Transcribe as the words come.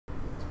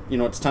You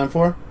know what it's time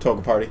for?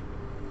 Toga party.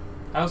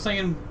 I was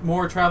thinking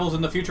more travels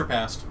in the future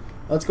past.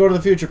 Let's go to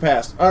the future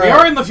past. All right. We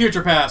are in the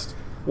future past.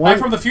 One... I'm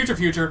from the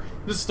future.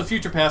 This is the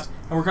future past,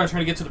 and we're going to try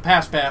to get to the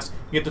past,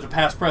 get to the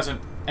past present,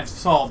 and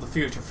solve the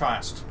future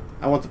fast.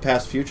 I want the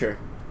past future.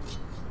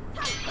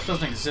 That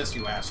doesn't exist,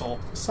 you asshole.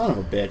 Son of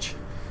a bitch.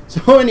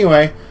 So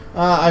anyway,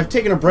 I've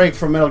taken a break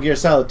from Metal Gear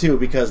Solid 2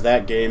 because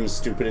that game's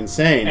stupid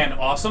insane. And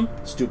awesome.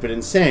 Stupid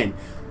insane.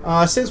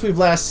 Since we've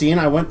last seen,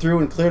 I went through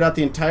and cleared out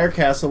the entire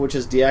castle, which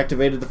has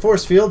deactivated the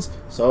force fields,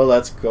 so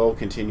let's go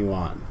continue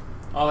on.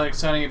 All that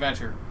exciting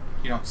adventure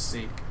you don't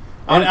see.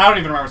 I don't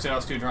even remember saying I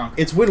was too drunk.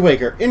 It's Wind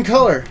Waker, in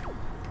color!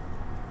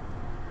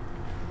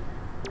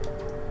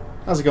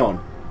 How's it going?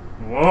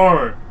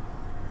 Whoa!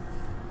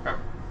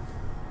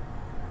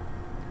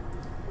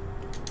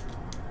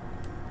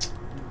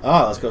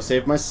 Oh, let's go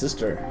save my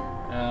sister.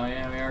 Oh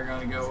yeah, we are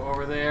going to go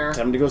over there.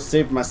 Time to go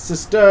save my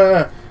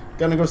sister.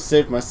 Gonna go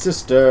save my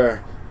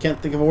sister. Can't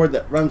think of a word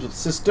that rhymes with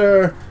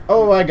sister.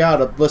 Oh, I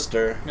got a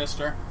blister.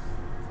 Mister.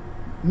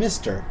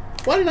 Mister.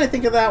 Why didn't I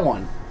think of that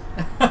one?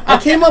 I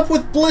came up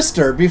with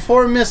blister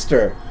before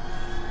Mister.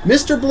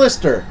 Mr.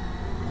 Blister.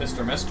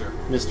 Mister.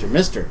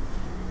 Mr.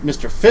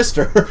 Mr.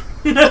 Fister.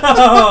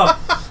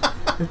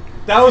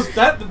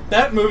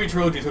 That movie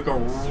trilogy took a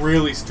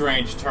really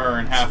strange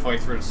turn halfway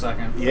through the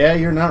second. Yeah,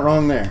 you're not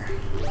wrong there.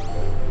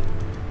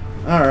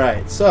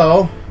 Alright,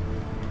 so...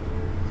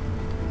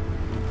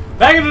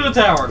 Back into the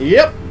tower!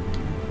 Yep!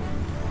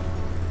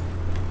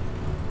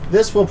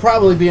 This will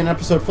probably be an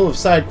episode full of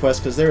side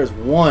quests, because there is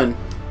one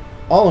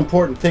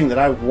all-important thing that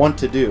I want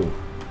to do.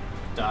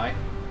 Die?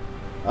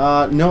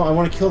 No, I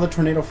want to kill the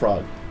tornado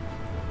frog.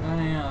 Oh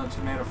yeah, the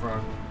tornado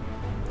frog.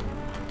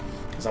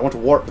 Because I want to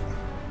warp.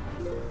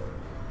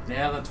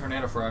 Yeah, the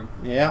tornado frog.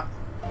 Yeah.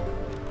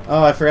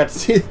 Oh, I forgot to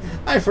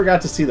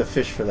see the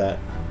fish for that.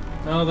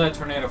 No, that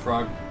tornado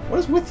frog. What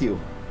is with you?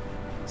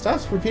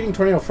 Stop repeating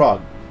tornado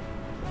frog.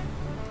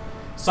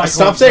 Cyclone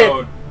Stop saying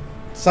toad.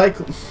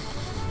 Cyclone.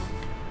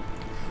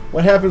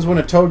 What happens when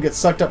a toad gets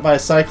sucked up by a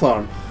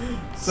cyclone?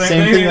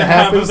 Same thing that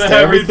happens to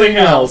everything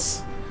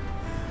else.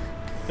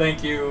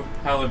 Thank you,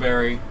 Halle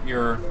Berry.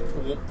 Your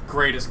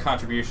greatest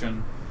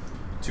contribution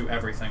to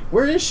everything.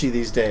 Where is she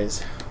these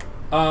days?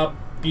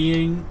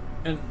 Being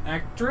an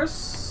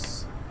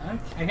actress? I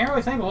can't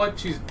really think of what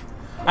she's...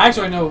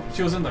 Actually, I know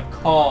she was in The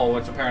Call,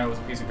 which apparently was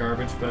a piece of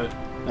garbage, but...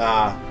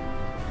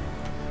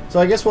 So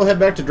I guess we'll head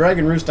back to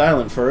Dragon Roost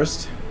Island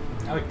first.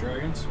 I like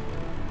dragons.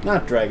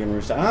 Not Dragon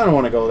Roost Island. I don't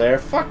want to go there.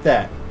 Fuck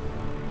that.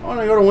 I want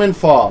to go to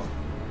Windfall.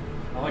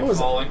 I like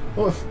falling.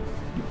 You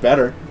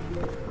better.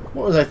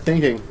 What was I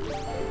thinking?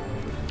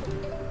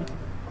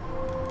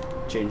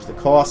 Change the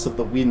course of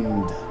the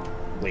Wind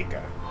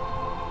Waker.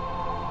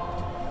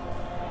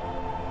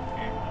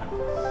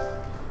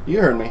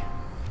 You heard me.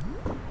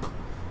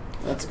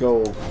 Let's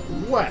go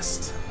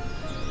west.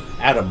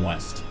 Adam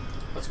West.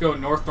 Let's go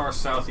north, north,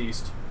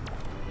 southeast.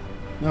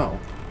 No.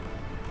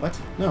 What?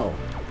 No.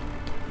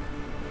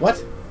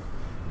 What?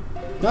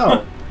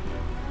 No.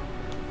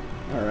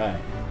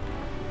 Alright.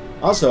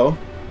 Also,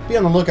 be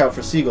on the lookout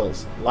for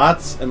seagulls.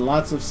 Lots and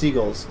lots of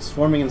seagulls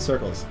swarming in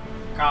circles.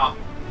 Ah.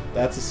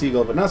 That's a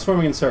seagull, but not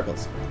swarming in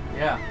circles.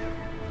 Yeah.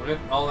 Look at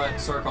all that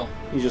circle.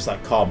 He's just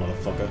like, call,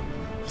 motherfucker.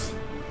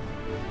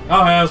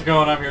 Oh, hey, how's it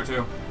going? I'm here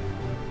too.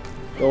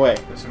 Go away.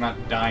 Guess they're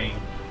not dying.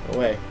 Go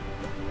away.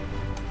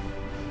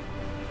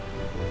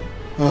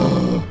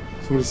 Oh,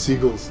 so many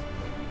seagulls.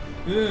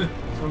 So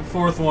the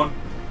fourth one.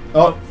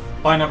 Oh.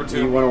 Bye, number 2.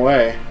 He went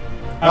away.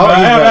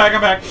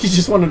 I'm back. He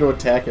just wanted to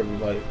attack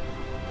everybody.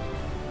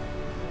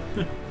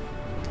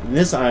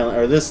 This island,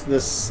 or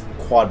this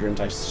quadrant,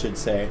 I should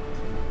say.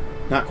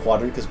 Not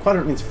quadrant, because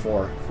quadrant means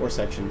 4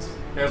 sections.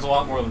 There's a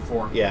lot more than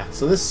 4. Yeah,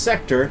 so this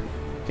sector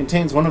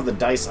contains one of the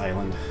dice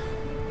island.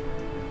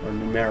 Or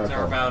numerical. Is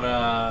there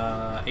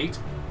about 8?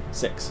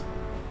 6.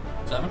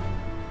 7?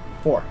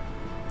 4.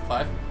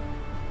 5?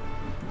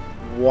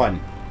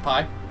 1.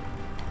 Pi?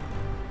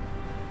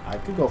 I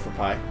could go for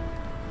pi.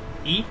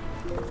 E?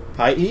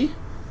 Pi E?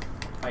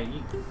 Pi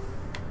E.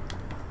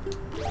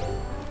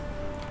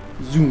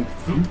 Zoom.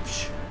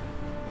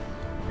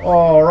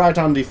 Oh, right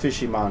on the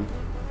fishy man.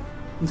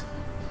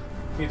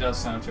 He does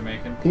sound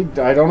Jamaican.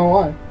 I don't know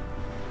why.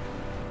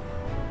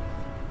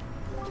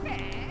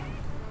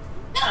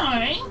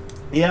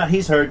 Yeah,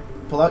 he's heard.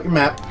 Pull out your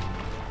map.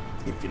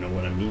 If you know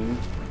what I mean.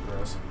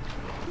 Gross.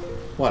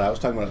 What? I was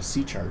talking about a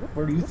sea chart.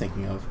 What are you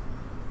thinking of?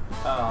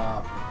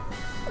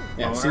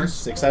 Yeah, see?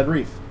 6-eyed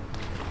reef.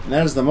 And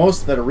that is the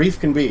most that a reef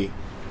can be.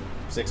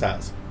 6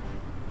 eyes.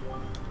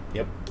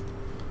 Yep.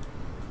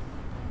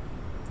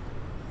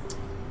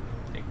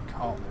 They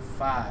call me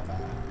 5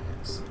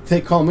 eyes.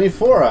 They call me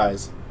 4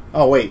 eyes.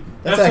 Oh, wait.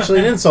 That's actually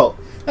an insult.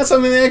 That's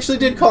something they actually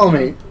did call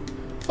me.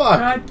 Fuck.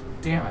 God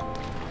damn it.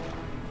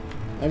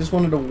 I just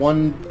wanted to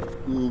one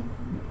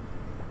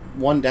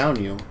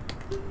down you.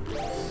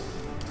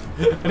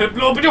 And it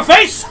blew up in your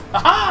face!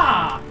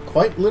 Aha!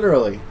 Quite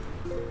literally.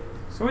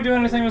 So we do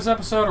anything in this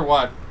episode or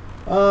what?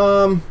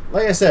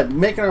 Like I said,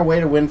 making our way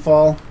to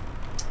Windfall.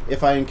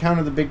 If I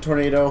encounter the big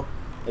tornado,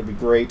 that'd be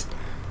great.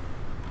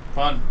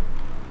 Fun.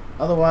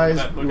 Otherwise...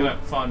 Look at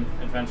that fun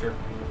adventure.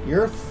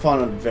 You're a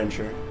fun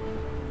adventure.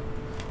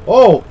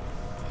 Oh!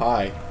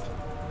 Hi.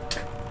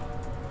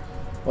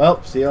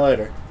 Well, see you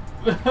later.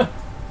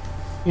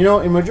 You know,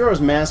 in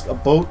Majora's Mask, a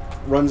boat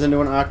runs into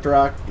an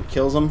Octorok and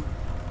kills him.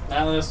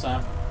 Not this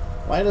time.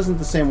 Why doesn't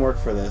the same work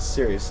for this?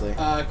 Seriously.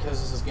 Because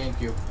this is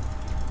GameCube.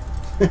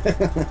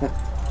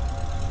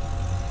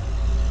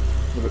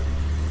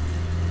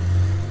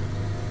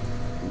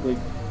 We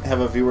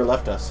have a viewer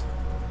left us.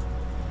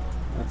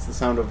 That's the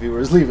sound of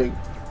viewers leaving.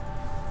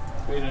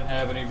 We didn't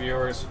have any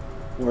viewers.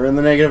 We're in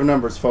the negative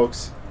numbers,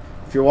 folks.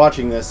 If you're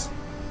watching this,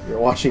 you're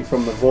watching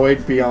from the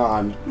void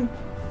beyond.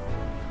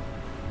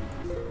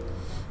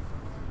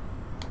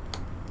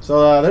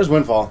 So, there's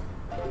Windfall.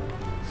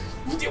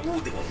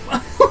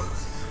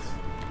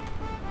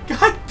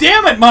 God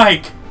damn it,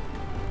 Mike!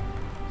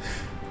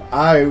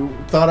 I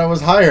thought I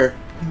was higher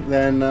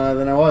than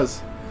I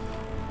was.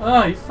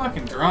 Oh, you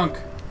fucking drunk.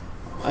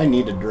 I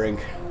need a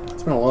drink.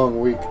 It's been a long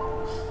week.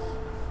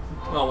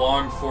 A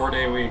long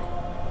 4-day week.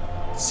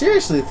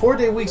 Seriously,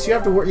 4-day weeks. You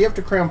have to work. You have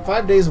to cram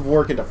 5 days of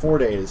work into 4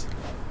 days.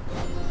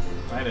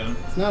 I didn't.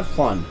 It's not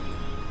fun.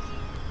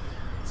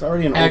 It's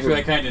already an Actually,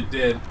 I kind of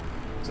did.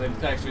 So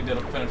I actually did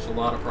finish a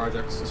lot of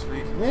projects this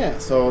week. Yeah,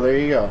 so there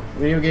you go.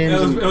 Video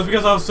games. It was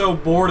because I was so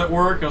bored at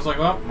work. I was like,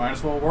 well, might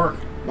as well work.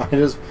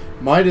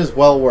 Might as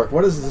well work.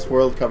 What is this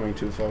world coming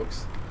to,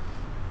 folks?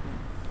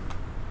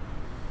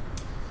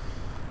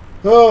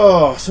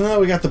 Oh, so now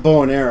we got the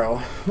bow and arrow.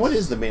 What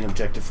is the main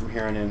objective from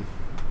here on in?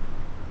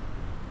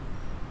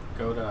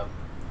 Go to...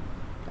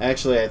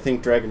 Actually, I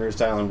think Dragon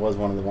Roost Island was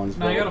one of the ones.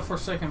 No, you got a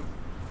Forsaken,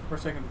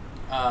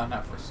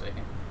 not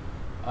Forsaken.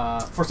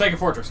 Forsaken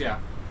Fortress, yeah.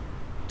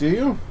 Do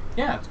you?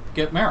 Yeah,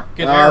 get Meryl.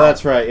 Get Oh, Meryl.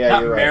 that's right. Yeah,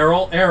 not you're right.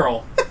 Meryl,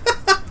 Errol.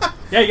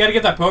 Yeah, you gotta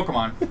get that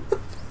Pokemon.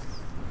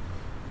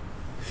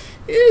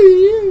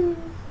 Good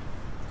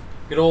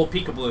old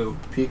Peekaboo.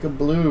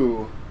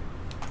 Peekaboo.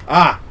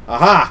 Ah!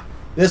 Aha!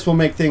 This will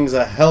make things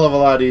a hell of a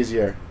lot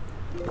easier.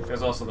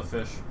 There's also the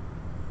fish.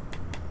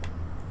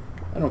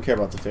 I don't care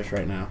about the fish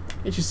right now.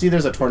 Can't you see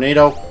there's a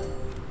tornado?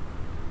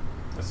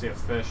 I see a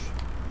fish.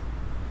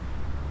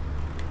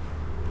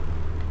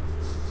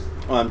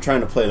 Well, I'm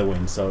trying to play the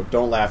wind, so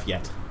don't laugh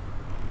yet.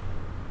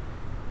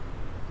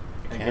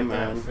 Come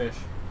on. Fish.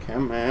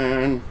 Come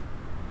on.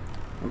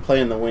 I'm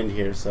playing the wind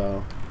here,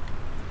 so...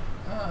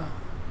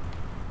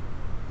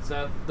 Is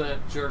that the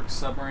jerk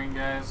submarine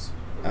guys?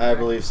 I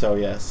believe so,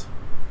 yes.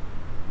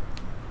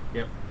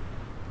 Yep.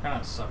 They're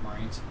not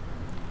submarines.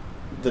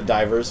 The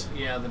divers.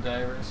 Yeah, the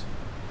divers.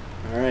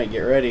 Alright, get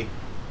ready.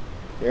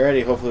 Get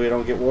ready. Hopefully we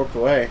don't get warped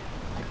away.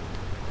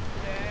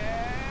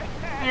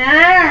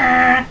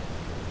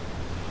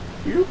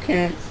 You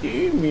can't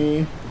see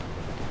me.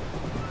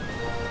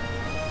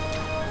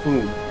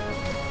 Boom.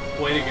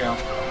 Way to go.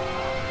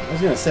 I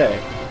was gonna say.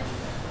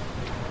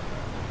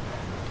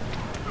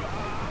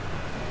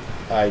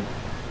 I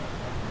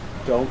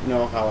don't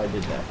know how I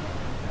did that.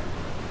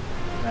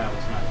 That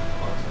was not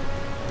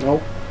close.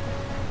 Nope.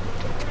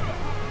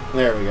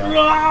 There we go.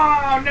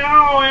 Oh,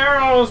 no!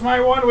 Arrows! My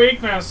one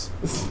weakness!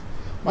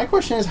 My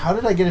question is, how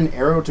did I get an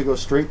arrow to go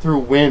straight through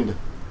wind?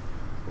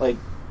 Like,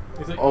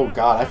 oh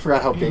god, I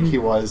forgot how big he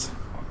was.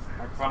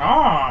 Heck of an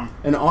arm!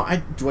 And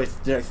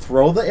did I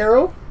throw the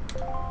arrow?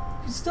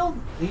 You still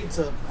need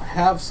to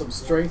have some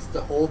strength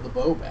to hold the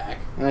bow back.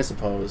 I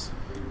suppose.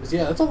 'Cause,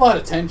 yeah, that's a lot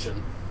of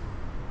tension.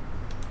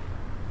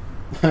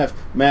 I have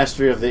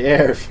mastery of the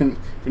air, if you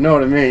know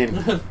what I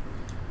mean.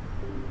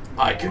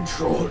 I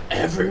control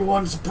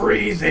everyone's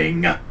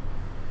breathing.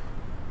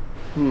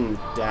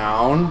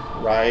 Down,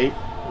 right,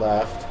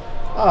 left,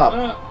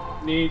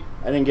 up. Neat.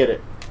 I didn't get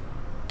it.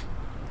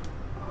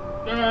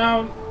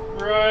 Down,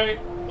 right,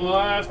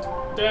 left,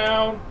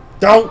 down.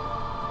 Don't!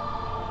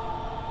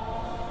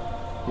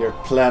 Your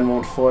plan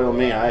won't foil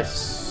me. I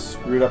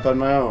screwed up on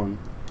my own.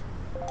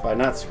 By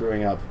not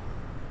screwing up.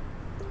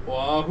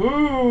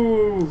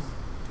 Wahoo!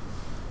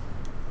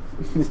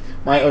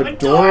 My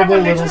adorable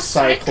little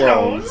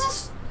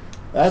cyclones.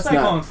 That's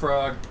Cyclone not...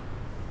 frog.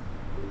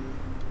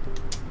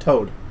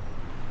 Toad.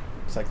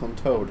 Cyclone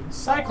toad.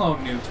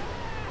 Cyclone newt.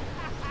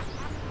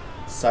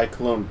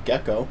 Cyclone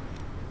gecko.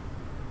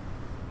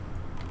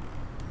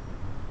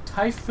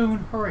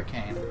 Typhoon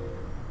hurricane.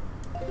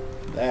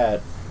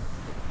 That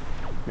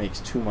makes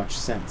too much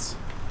sense.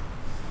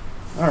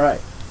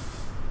 Alright.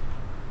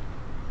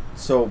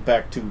 So,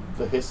 back to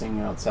the hissing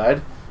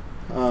outside.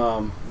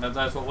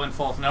 That's what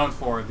Windfall's known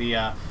for,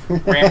 the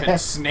rampant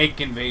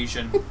snake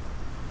invasion.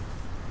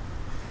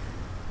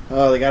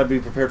 Oh, they gotta be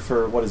prepared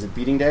for, what is it,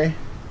 beating day?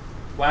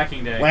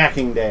 Whacking day.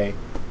 Whacking day.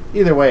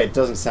 Either way, it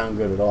doesn't sound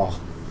good at all.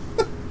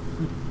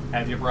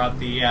 Have you brought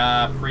the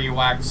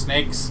pre-whacked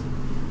snakes?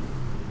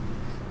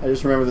 I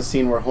just remember the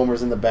scene where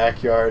Homer's in the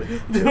backyard.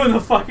 Doing the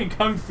fucking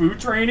kung fu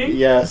training?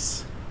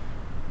 Yes.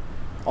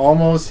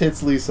 Almost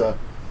hits Lisa,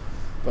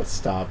 but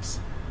stops.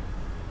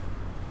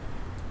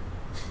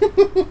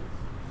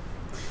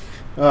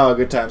 Oh,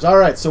 good times.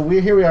 Alright, so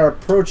here we are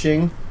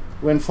approaching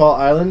Windfall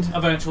Island.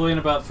 Eventually, in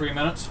about 3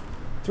 minutes.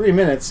 3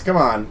 minutes? Come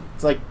on.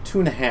 It's like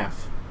 2.5.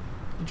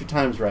 Get your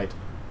times right.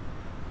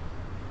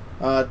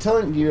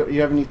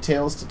 You have any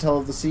tales to tell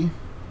of the sea?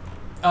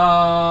 One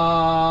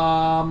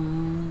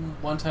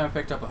time I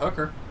picked up a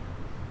hooker.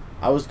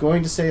 I was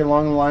going to say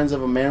along the lines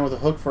of a man with a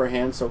hook for a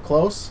hand, so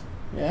close.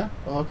 Yeah,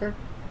 a hooker.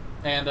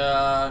 And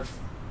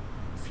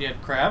if you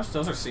had crabs,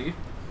 those are sea.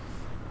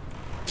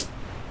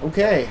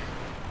 Okay.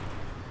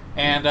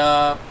 And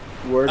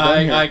We're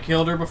done here. I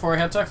killed her before I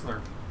had sex with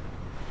her.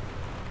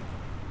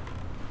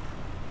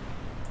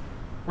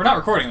 We're not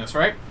recording this,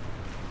 right?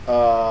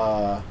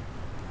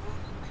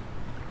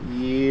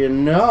 You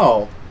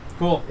know.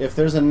 Cool. If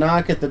there's a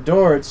knock at the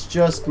door, it's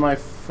just my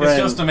friend.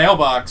 It's just a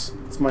mailbox.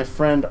 It's my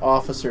friend,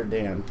 Officer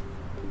Dan.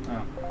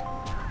 Oh.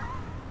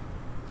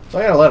 So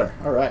I got a letter.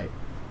 All right.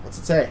 What's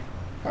it say?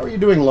 How are you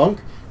doing,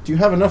 Lunk? Do you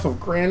have enough of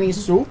Granny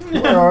soup?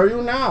 Where are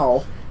you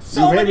now?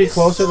 So you may be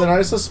closer than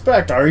I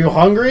suspect. Are you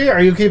hungry?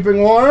 Are you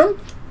keeping warm?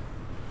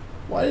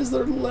 Why is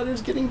the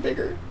letters getting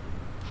bigger?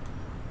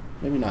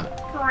 Maybe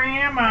not.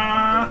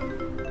 Grandma.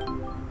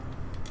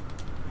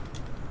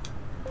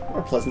 Or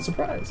a pleasant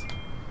surprise.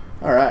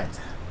 All right.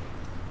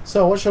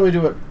 So what shall we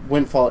do at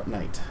Windfall at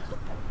night?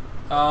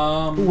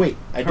 Oh, wait,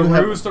 I do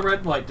have... Peruse the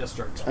red light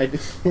district. I do...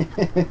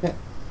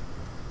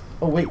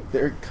 Oh, wait,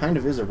 there kind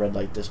of is a red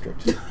light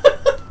district.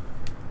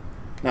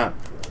 Not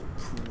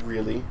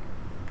really.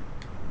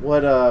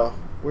 What,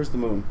 where's the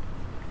moon?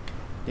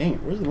 Dang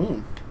it, where's the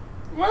moon?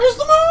 Where's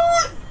the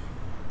moon?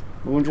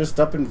 Moon just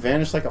up and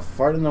vanished like a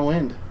fart in the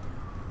wind.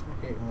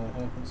 I hate when that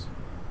happens.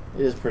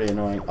 It is pretty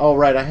annoying. Oh,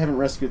 right, I haven't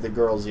rescued the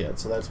girls yet,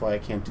 so that's why I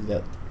can't do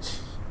that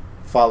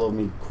follow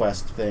me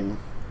quest thing.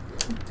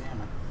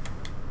 Damn it.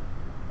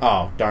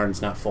 Oh, darn,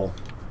 it's not full.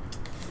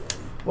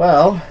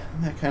 Well,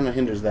 that kind of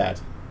hinders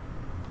that.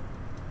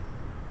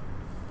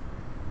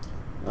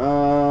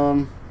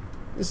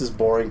 This is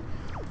boring.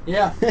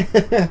 Yeah.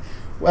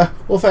 Well,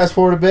 we'll fast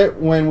forward a bit.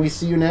 When we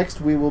see you next,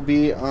 we will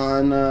be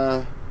on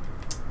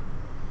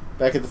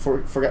back at the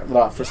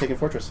Forsaken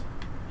Fortress.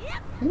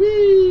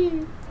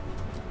 Whee!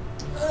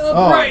 A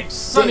bright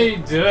sunny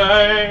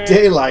day.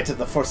 Daylight at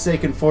the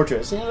Forsaken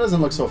Fortress. Yeah, it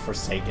doesn't look so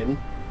forsaken.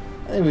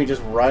 I think we can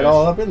just ride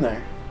all up in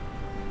there.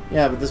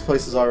 Yeah, but this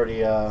place is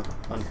already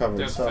uncovered.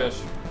 There's so fish.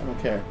 I don't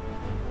care.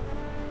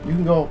 You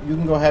can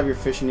go have your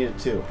fish and eat it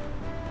too.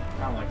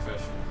 I don't like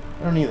fish.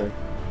 I don't either.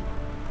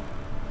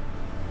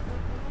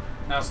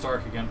 Now it's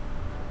dark again.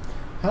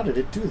 How did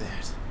it do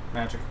that?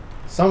 Magic.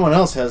 Someone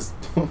else has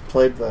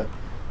played the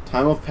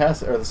time of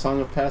pass or the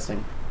song of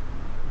passing.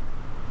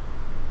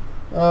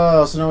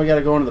 Oh, so now we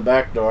gotta go into the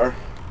back door.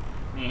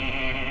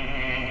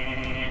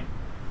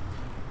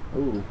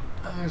 Ooh.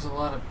 There's a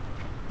lot of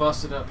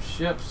busted up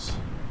ships.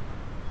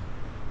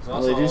 There's Well,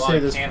 also they do a lot say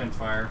of this- cannon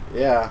fire.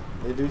 Yeah,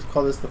 they do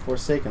call this the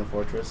Forsaken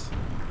Fortress.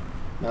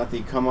 Not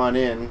the come on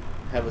in,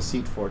 have a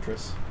seat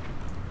fortress.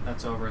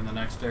 That's over in the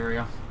next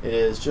area. It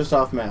is just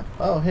off map.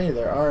 Oh, hey,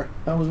 there are.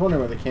 I was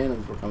wondering where the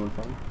cannons were coming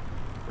from.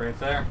 Right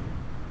there.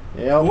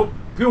 Yeah. Whoop,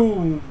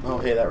 boom. Oh,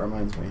 hey, that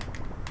reminds me.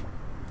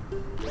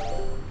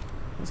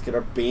 Let's get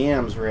our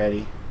BAMs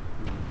ready.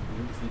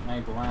 Defeat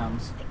my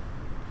blams.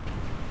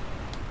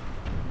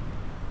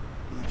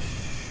 There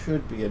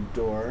should be a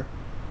door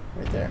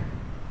right there.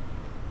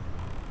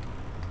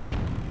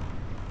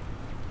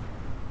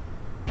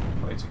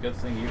 Well, it's a good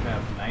thing you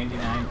have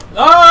 99.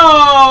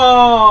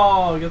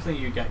 Oh! Good thing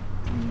you got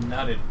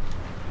nutted.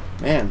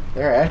 Man,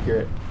 they're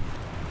accurate.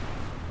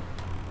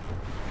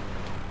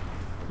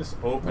 Just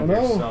open Oh,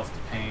 no. yourself to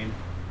pain.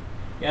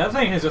 Yeah, that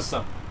thing has just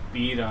a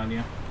bead on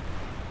you.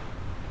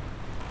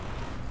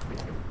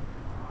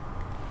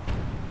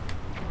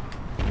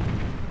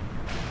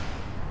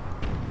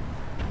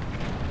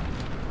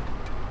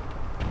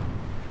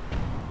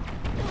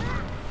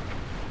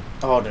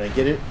 Oh, did I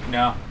get it?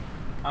 No.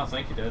 I don't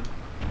think you did.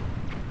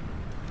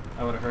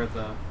 I would have heard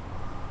the...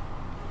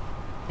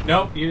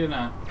 Nope, you did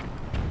not.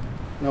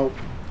 Nope.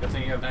 Good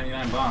thing you have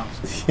 99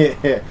 bombs.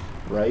 Yeah,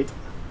 right?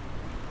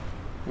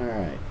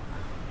 Alright.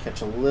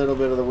 Catch a little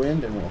bit of the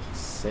wind and we'll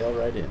sail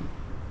right in.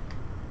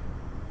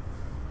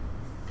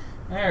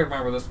 I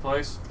remember this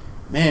place.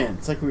 Man,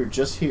 it's like we were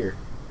just here.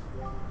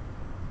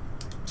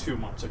 2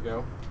 months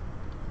ago.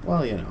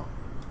 Well, you know.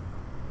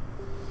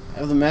 I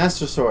have the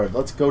Master Sword.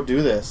 Let's go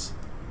do this.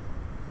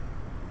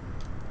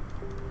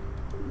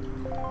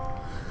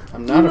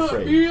 I'm not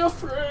afraid. Be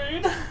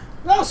afraid.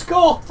 No,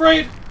 skull.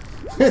 Afraid.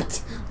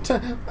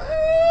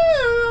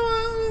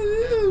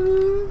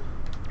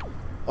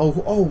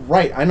 Oh,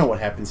 right. I know what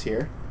happens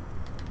here.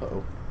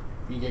 Uh-oh.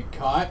 You get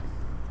caught.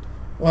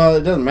 Well,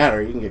 it doesn't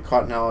matter. You can get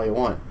caught now all you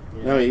want.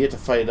 Yeah. No, you get to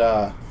fight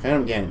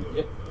Phantom Ganon.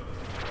 Yep.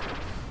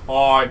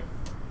 Oh,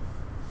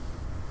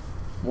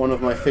 One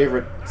of my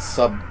favorite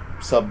sub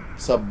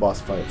boss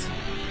fights.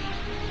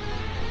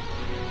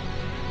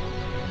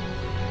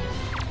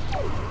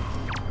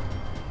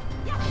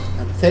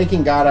 I'm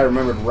thanking God I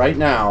remembered right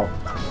now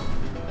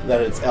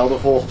that it's L to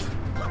hold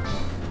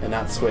and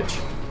not switch.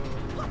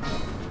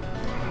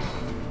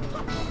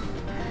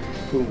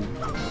 Boom.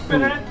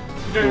 Boom.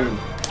 Boom.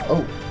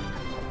 Oh.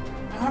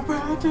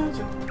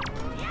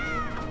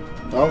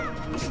 Oh.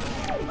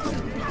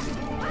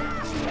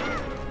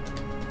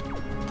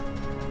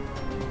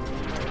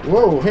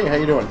 Whoa, hey, how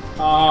you doing?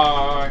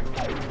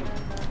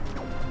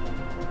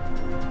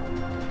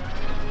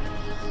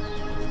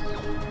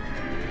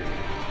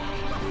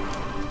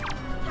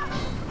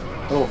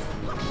 Oh,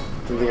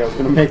 didn't think I was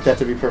going to make that,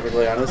 to be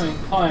perfectly honest.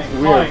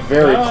 We are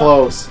very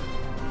close.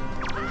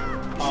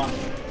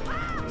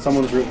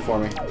 Someone's rooting for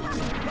me.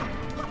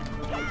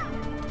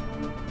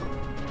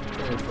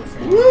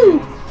 Woo!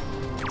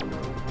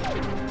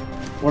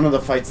 One of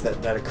the fights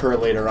that occur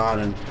later on,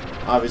 and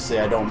obviously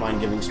I don't mind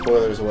giving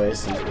spoilers away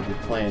since we'll be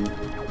playing,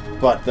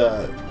 but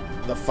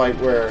the fight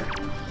where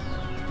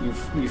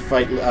you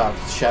fight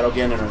Shadow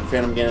Ganon or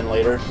Phantom Ganon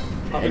later.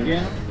 Puppet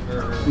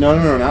Ganon?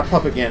 No, not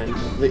Puppet Ganon.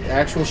 The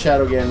actual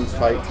Shadow Ganon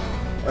fight.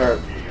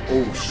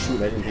 Oh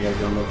shoot, I didn't think I was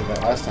going to look at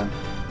that last time.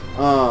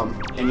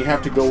 And you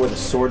have to go where the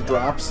sword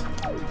drops.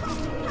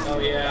 Oh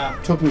yeah.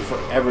 Took me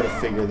forever to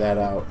figure that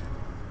out.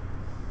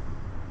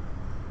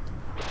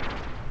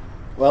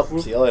 Well,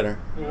 see you later.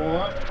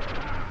 What?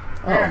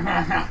 Oh.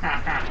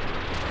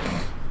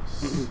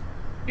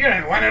 You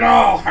didn't win it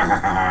all!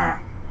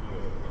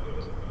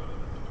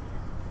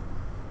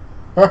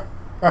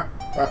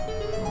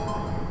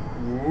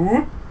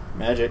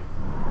 Magic.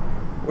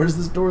 Where does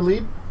this door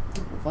lead?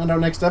 We'll find out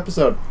next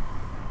episode.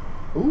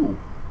 Ooh.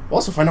 We'll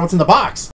also find out what's in the box.